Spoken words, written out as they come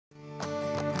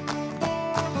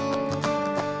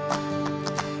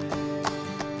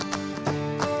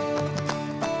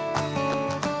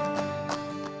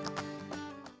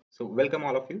Welcome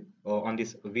all of you on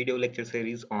this video lecture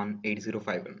series on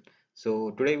 8051.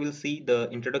 So today we'll see the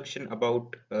introduction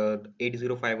about the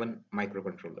 8051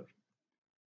 microcontroller.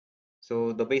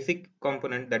 So the basic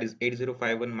component, that is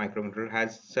 8051 microcontroller,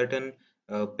 has certain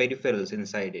peripherals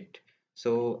inside it.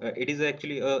 So it is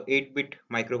actually a 8-bit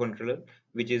microcontroller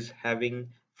which is having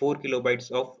 4 kilobytes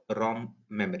of ROM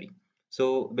memory.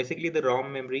 So basically the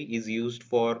ROM memory is used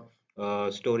for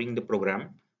storing the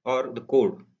program or the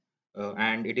code,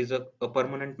 and it is a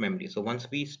permanent memory. So once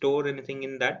we store anything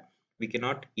in that, we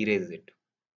cannot erase it.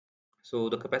 So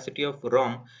the capacity of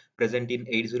ROM present in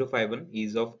 8051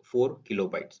 is of 4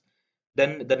 kilobytes.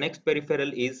 Then the next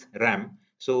peripheral is RAM.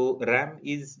 So RAM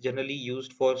is generally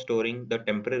used for storing the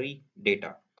temporary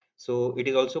data. So it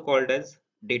is also called as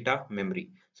data memory.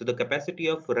 So the capacity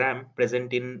of RAM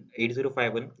present in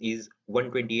 8051 is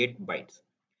 128 bytes.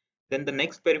 Then the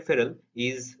next peripheral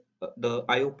is the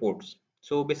IO ports.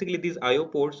 So basically these IO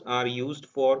ports are used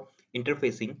for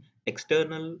interfacing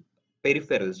external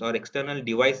peripherals or external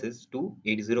devices to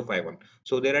 8051.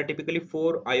 So there are typically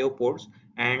 4 IO ports,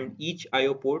 and each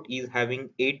IO port is having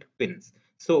 8 pins.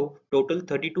 So total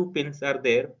 32 pins are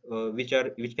there, which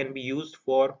can be used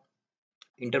for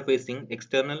interfacing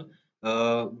external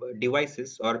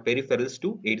devices or peripherals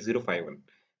to 8051.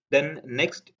 Then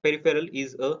next peripheral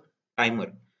is a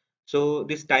timer. So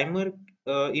this timer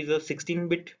is a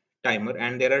 16-bit timer,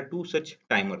 and there are two such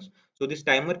timers. So this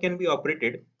timer can be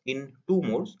operated in two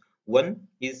modes. One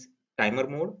is timer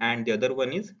mode and the other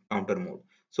one is counter mode.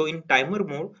 So in timer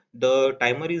mode, the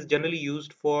timer is generally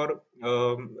used for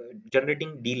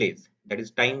generating delays, that is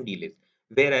time delays,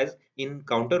 whereas in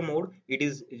counter mode it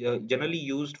is generally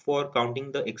used for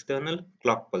counting the external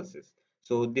clock pulses.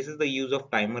 So this is the use of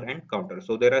timer and counter.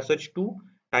 So there are such two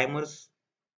timers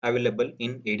available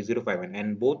in 8051,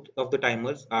 and both of the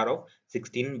timers are of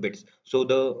 16 bits. So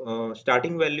the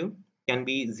starting value can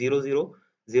be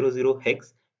 0000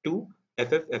 hex to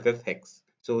FFFF hex.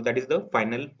 So that is the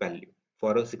final value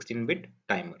for a 16-bit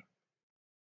timer.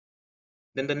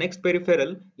 Then the next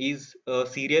peripheral is a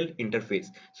serial interface.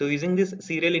 So using this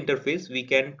serial interface, we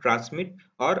can transmit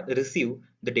or receive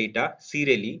the data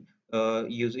serially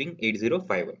using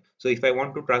 8051. So if I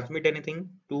want to transmit anything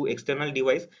to external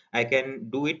device, I can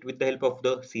do it with the help of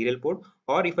the serial port,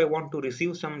 or if I want to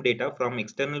receive some data from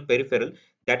external peripheral,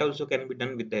 that also can be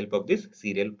done with the help of this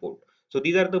serial port. So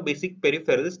these are the basic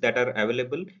peripherals that are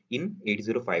available in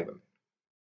 8051.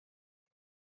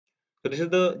 So this is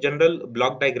the general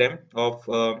block diagram of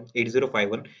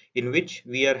 8051, in which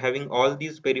we are having all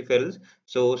these peripherals.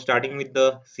 So starting with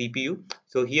the CPU.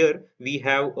 So here we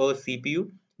have a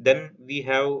CPU. Then we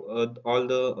have all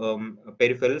the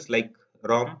peripherals like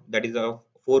ROM, that is of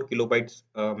 4 kilobytes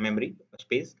memory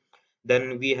space.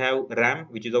 Then we have RAM,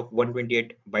 which is of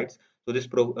 128 bytes. So this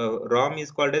ROM is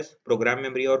called as program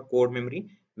memory or code memory,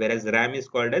 whereas RAM is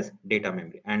called as data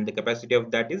memory, and the capacity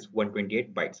of that is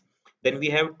 128 bytes. Then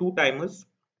we have two timers,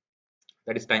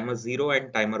 that is timer 0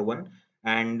 and timer 1,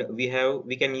 and we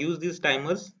can use these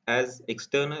timers as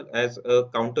external as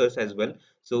counters as well.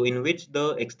 So in which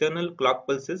the external clock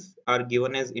pulses are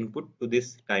given as input to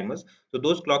these timers. So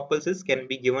those clock pulses can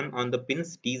be given on the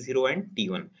pins T0 and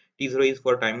T1. T0 is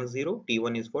for timer 0,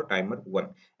 T1 is for timer 1,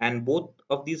 and both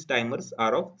of these timers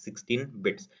are of 16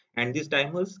 bits, and these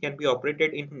timers can be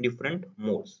operated in different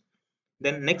modes.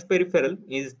 Then next peripheral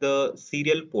is the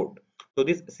serial port. So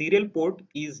this serial port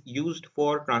is used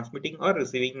for transmitting or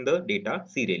receiving the data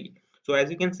serially. So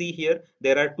as you can see here,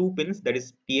 there are two pins, that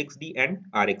is TXD and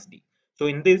RXD. So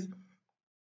in this,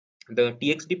 the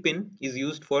TXD pin is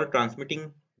used for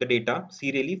transmitting the data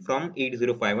serially from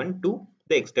 8051 to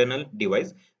the external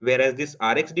device, whereas this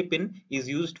RXD pin is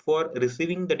used for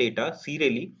receiving the data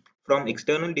serially from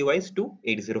external device to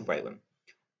 8051.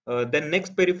 Then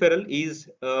next peripheral is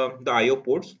the IO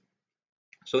ports.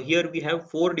 So here we have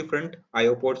four different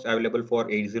IO ports available for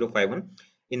 8051.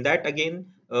 In that again,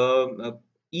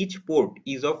 each port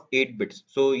is of 8 bits.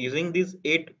 So using these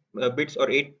 8 bits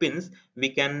or 8 pins, we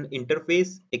can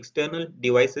interface external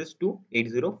devices to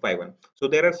 8051. So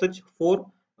there are such four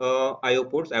IO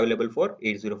ports available for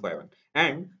 8051,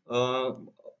 and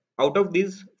out of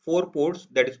these four ports,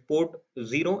 that is port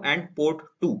 0 and port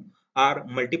 2, are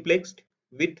multiplexed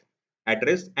with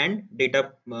address and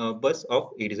data bus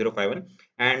of 8051,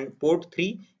 and port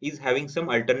 3 is having some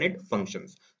alternate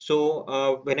functions.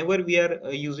 So whenever we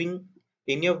are using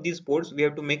any of these ports, we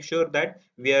have to make sure that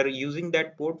we are using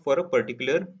that port for a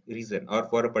particular reason or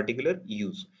for a particular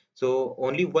use. So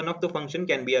only one of the function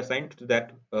can be assigned to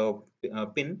that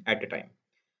pin at a time.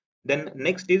 Then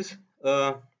next is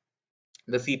the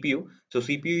CPU. So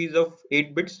CPU is of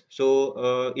 8 bits,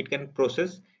 so it can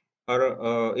process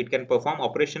or it can perform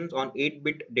operations on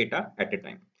 8-bit data at a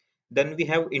time. Then we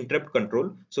have interrupt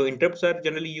control. So interrupts are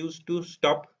generally used to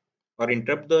stop or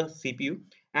interrupt the CPU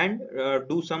and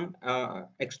do some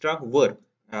extra work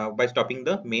by stopping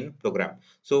the main program.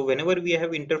 So whenever we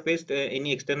have interfaced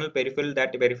any external peripheral,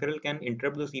 that peripheral can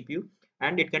interrupt the CPU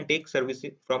and it can take service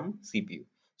from CPU.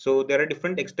 So there are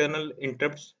different external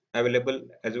interrupts available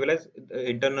as well as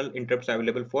internal interrupts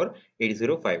available for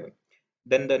 8051.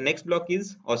 Then the next block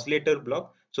is oscillator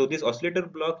block. So this oscillator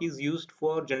block is used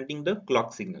for generating the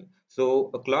clock signal.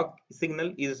 So a clock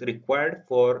signal is required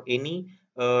for any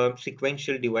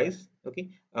sequential device, okay,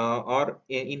 or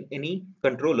in any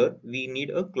controller we need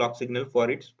a clock signal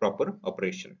for its proper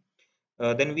operation.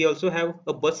 Then we also have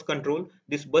a bus control.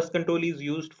 This bus control is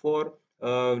used for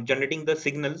generating the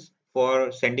signals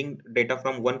for sending data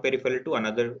from one peripheral to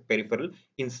another peripheral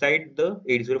inside the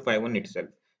 8051 itself.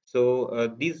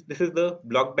 So this is the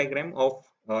block diagram of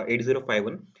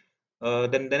 8051.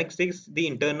 Then the next is the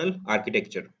internal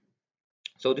architecture.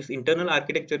 So this internal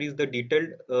architecture is the detailed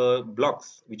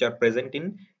blocks which are present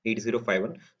in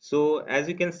 8051. So as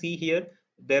you can see here,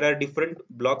 there are different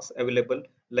blocks available.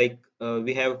 Like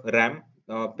we have RAM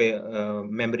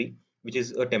memory, which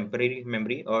is a temporary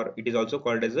memory, or it is also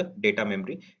called as a data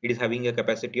memory. It is having a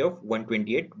capacity of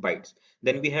 128 bytes.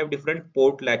 Then we have different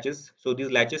port latches. So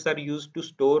these latches are used to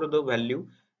store the value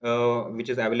which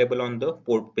is available on the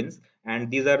port pins,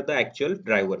 and these are the actual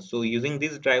drivers. So using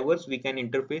these drivers we can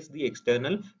interface the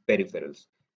external peripherals.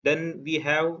 Then we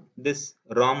have this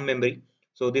ROM memory.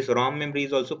 So this ROM memory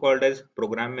is also called as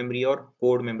program memory or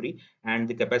code memory, and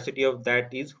the capacity of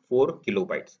that is 4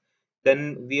 kilobytes.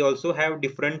 Then we also have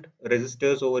different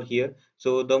registers over here.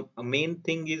 So the main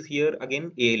thing is here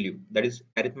again ALU, that is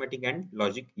arithmetic and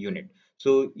logic unit.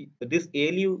 So this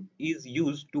ALU is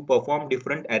used to perform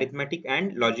different arithmetic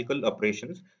and logical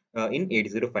operations in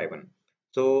 8051.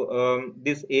 So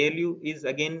this ALU is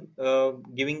again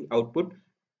giving output.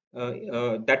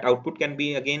 That output can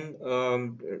be again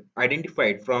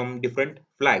identified from different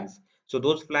flags. So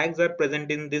those flags are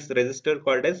present in this register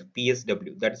called as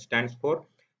PSW, that stands for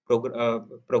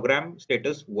program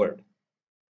status word.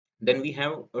 Then we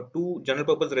have two general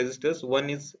purpose registers. One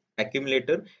is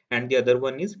accumulator and the other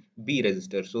one is B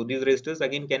register. So these registers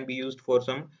again can be used for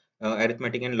some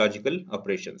arithmetic and logical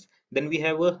operations. Then we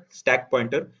have a stack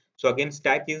pointer. So again,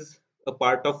 stack is a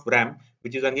part of RAM,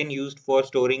 which is again used for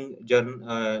storing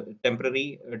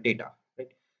temporary data, right?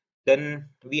 Then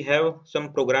we have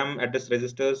some program address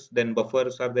registers, then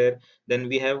buffers are there. Then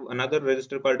we have another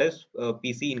register called as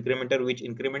PC incrementer, which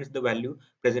increments the value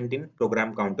present in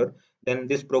program counter. Then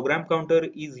this program counter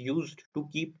is used to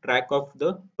keep track of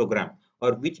the program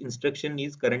or which instruction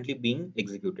is currently being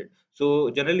executed. So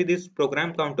generally this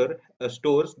program counter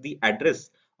stores the address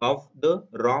of the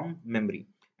ROM memory,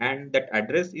 and that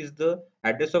address is the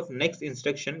address of next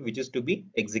instruction which is to be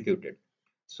executed.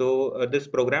 So this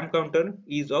program counter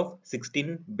is of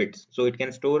 16 bits. So it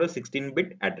can store a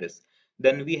 16-bit address.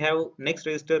 Then we have next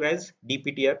register as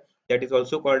DPTR, that is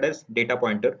also called as data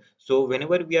pointer. So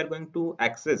whenever we are going to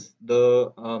access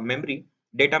the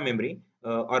data memory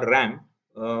or RAM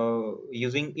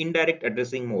using indirect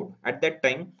addressing mode, at that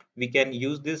time we can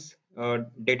use this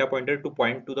data pointer to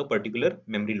point to the particular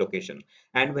memory location.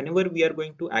 And whenever we are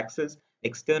going to access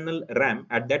external RAM,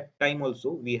 at that time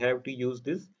also we have to use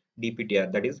this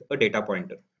DPTR, that is a data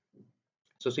pointer.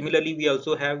 So similarly, we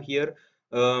also have here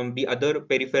the other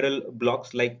peripheral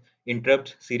blocks like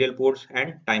interrupts, serial ports,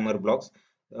 and timer blocks.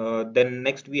 Then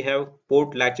next we have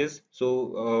port latches.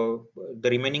 So the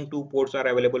remaining two ports are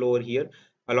available over here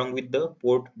along with the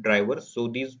port drivers. So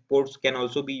these ports can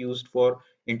also be used for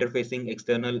interfacing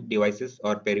external devices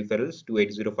or peripherals to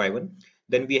 8051.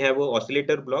 Then we have a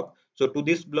oscillator block. So to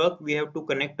this block we have to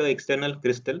connect a external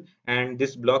crystal, and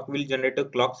this block will generate a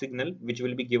clock signal which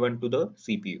will be given to the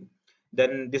CPU.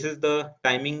 Then this is the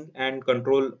timing and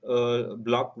control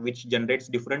block, which generates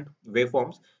different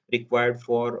waveforms required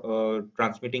for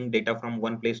transmitting data from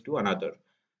one place to another.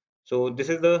 So this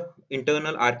is the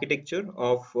internal architecture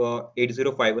of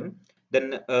 8051.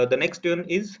 Then the next one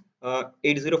is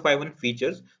 8051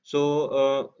 features.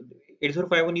 So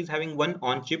 8051 is having one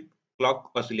on-chip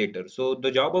clock oscillator. So the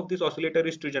job of this oscillator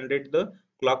is to generate the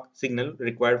clock signal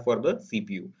required for the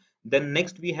CPU. Then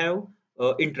next we have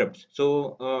interrupts.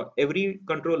 So every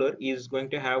controller is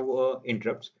going to have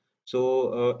interrupts.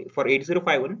 So for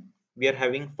 8051 we are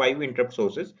having 5 interrupt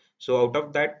sources. So out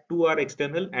of that, 2 are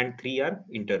external and 3 are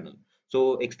internal.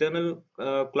 So external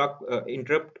clock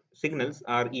interrupt signals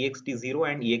are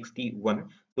ext0 and ext1.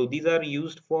 So these are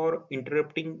used for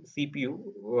interrupting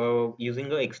CPU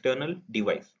using an external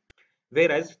device.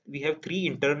 whereas we have three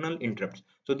internal interrupts.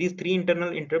 So these three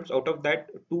internal interrupts, out of that,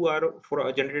 two are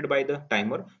generated by the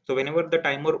timer. So whenever the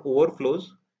timer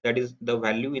overflows, that is the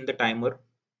value in the timer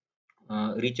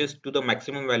reaches to the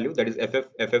maximum value, that is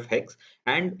ff hex,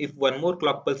 and if one more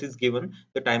clock pulse is given,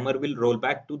 the timer will roll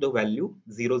back to the value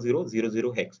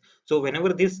 0000 hex. So whenever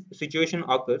this situation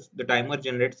occurs, the timer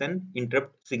generates an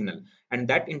interrupt signal, and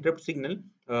that interrupt signal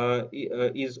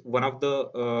is one of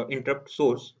the interrupt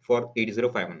source for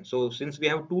 8051. So since we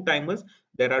have two timers,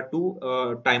 there are two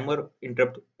timer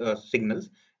interrupt signals,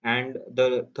 and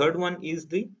the third one is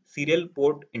the serial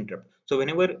port interrupt. So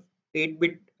whenever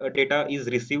 8-bit data is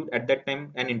received, at that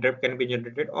time an interrupt can be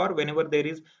generated, or whenever there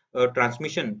is a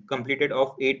transmission completed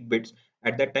of 8 bits,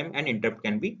 at that time an interrupt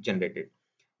can be generated.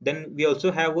 Then we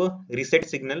also have a reset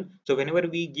signal. So whenever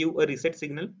we give a reset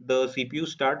signal, the CPU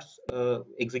starts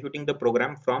executing the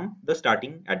program from the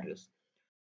starting address.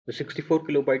 The 64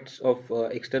 kilobytes of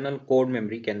external code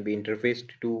memory can be interfaced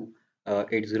to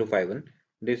 8051.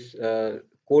 This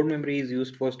code memory is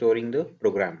used for storing the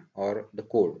program or the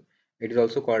code. It is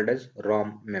also called as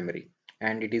ROM memory,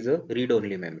 and it is a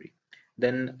read-only memory.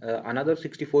 Then another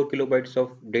 64 kilobytes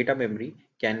of data memory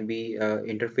can be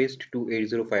interfaced to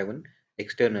 8051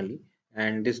 externally,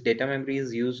 and this data memory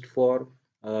is used for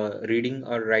reading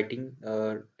or writing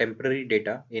temporary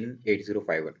data in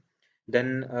 8051.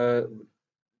 Then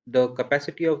the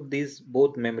capacity of these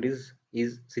both memories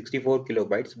is 64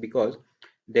 kilobytes because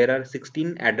there are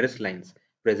 16 address lines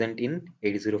present in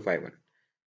 8051.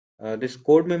 This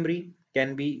code memory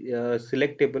can be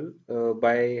selectable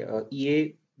by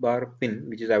EA bar pin,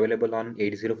 which is available on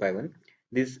 8051.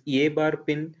 This EA bar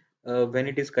pin, when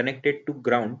it is connected to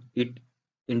ground, it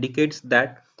indicates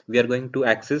that we are going to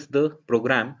access the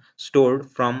program stored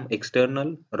from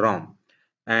external ROM.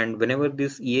 And whenever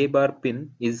this EA bar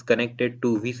pin is connected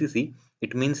to VCC,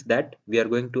 it means that we are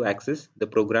going to access the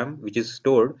program which is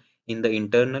stored in the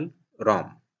internal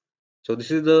ROM. So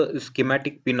this is the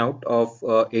schematic pinout of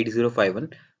 8051.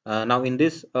 Now in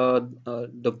this,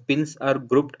 the pins are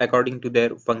grouped according to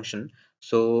their function.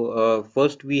 So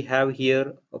first we have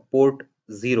here a port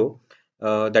 0,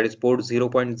 that is port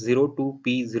 0.0 to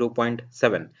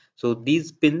P0.7. So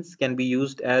these pins can be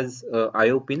used as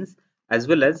IO pins, as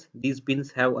well as these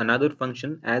pins have another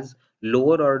function as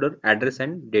lower order address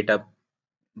and data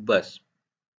bus.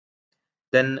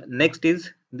 Then next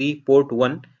is the port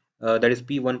 1, that is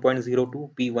P1.0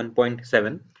 to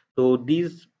P1.7. So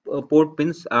these port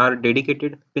pins are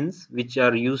dedicated pins which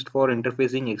are used for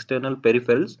interfacing external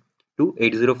peripherals to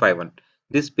 8051.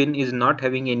 This pin is not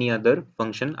having any other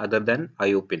function other than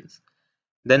IO pins.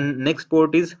 Then next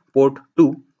port is port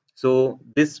 2. So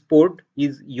this port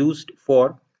is used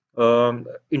for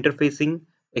interfacing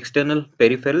external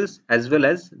peripherals, as well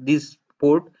as this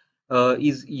port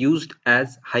is used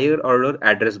as higher order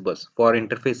address bus for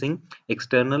interfacing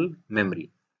external memory.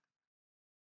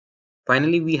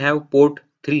 Finally, we have port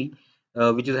 3,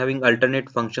 which is having alternate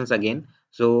functions again.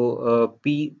 So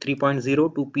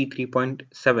P3.0 to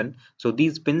P3.7. So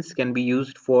these pins can be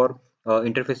used for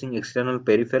interfacing external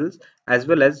peripherals, as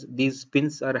well as these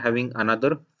pins are having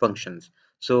another functions.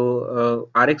 So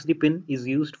RxD pin is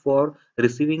used for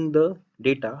receiving the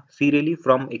data serially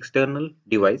from external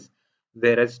device,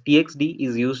 whereas TXD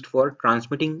is used for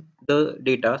transmitting the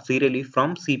data serially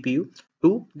from CPU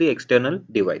to the external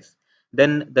device.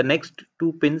 Then the next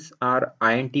two pins are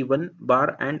INT1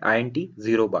 bar and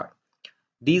INT0 bar.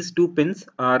 These two pins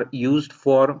are used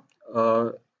for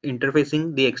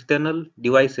interfacing the external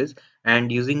devices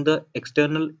and using the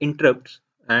external interrupts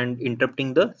and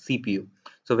interrupting the CPU.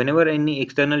 So whenever any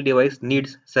external device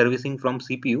needs servicing from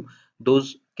CPU,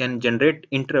 those can generate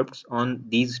interrupts on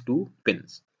these two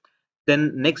pins.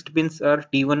 Then next pins are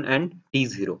T1 and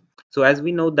T0. So as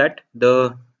we know that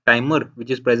the timer which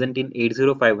is present in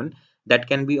 8051, that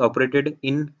can be operated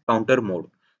in counter mode.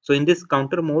 So in this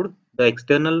counter mode, the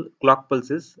external clock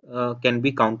pulses can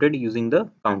be counted using the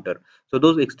counter. So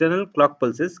those external clock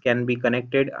pulses can be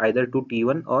connected either to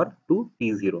T1 or to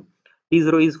T0.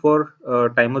 T0 is for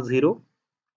timer 0,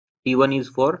 T1 is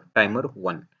for timer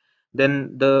 1.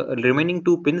 Then the remaining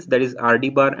two pins, that is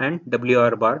RD bar and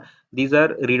WR bar, these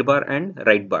are read bar and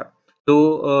write bar.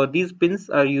 So these pins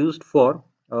are used for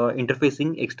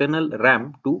interfacing external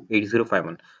RAM to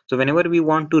 8051. So whenever we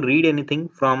want to read anything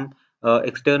from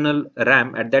external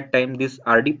RAM, at that time this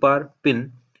RD bar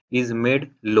pin is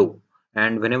made low,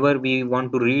 and whenever we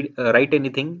want to write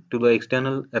anything to the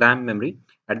external RAM memory,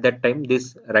 at that time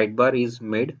this write bar is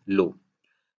made low.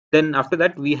 Then after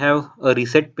that we have a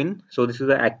reset pin. So this is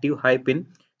the active high pin.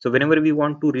 So whenever we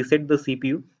want to reset the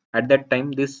CPU, at that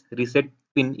time this reset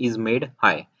pin is made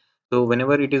high. So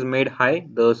whenever it is made high,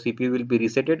 the CPU will be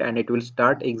resetted and it will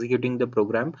start executing the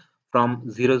program from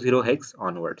 00 hex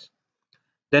onwards.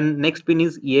 Then next pin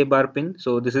is EA bar pin.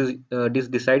 So this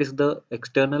decides the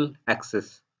external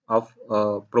access of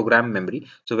program memory.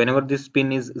 So whenever this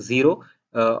pin is 0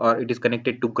 or it is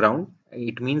connected to ground,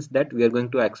 it means that we are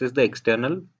going to access the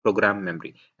external program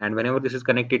memory. And whenever this is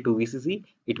connected to VCC,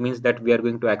 it means that we are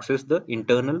going to access the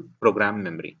internal program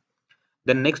memory.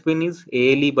 The next pin is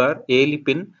ALE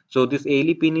pin. So this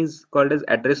ALE pin is called as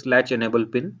address latch enable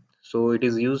pin. So it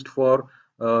is used for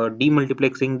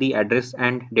demultiplexing the address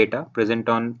and data present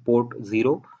on port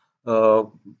 0 uh,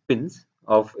 pins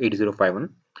of 8051.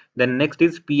 Then next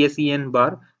is PSEN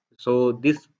bar. So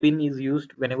this pin is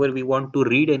used whenever we want to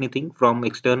read anything from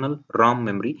external ROM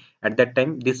memory. At that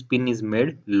time, this pin is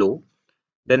made low.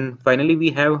 Then finally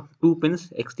we have two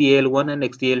pins, XTAL1 and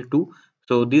XTAL2.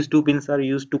 So these two pins are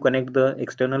used to connect the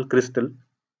external crystal.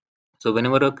 So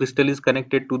whenever a crystal is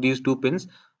connected to these two pins,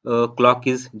 clock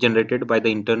is generated by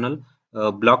the internal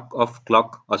block of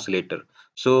clock oscillator.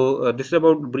 So this is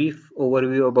about brief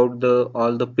overview about the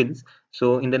all the pins.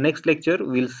 So in the next lecture,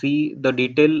 we'll see the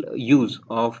detailed use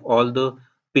of all the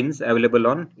pins available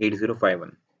on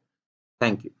 8051.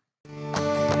 Thank you.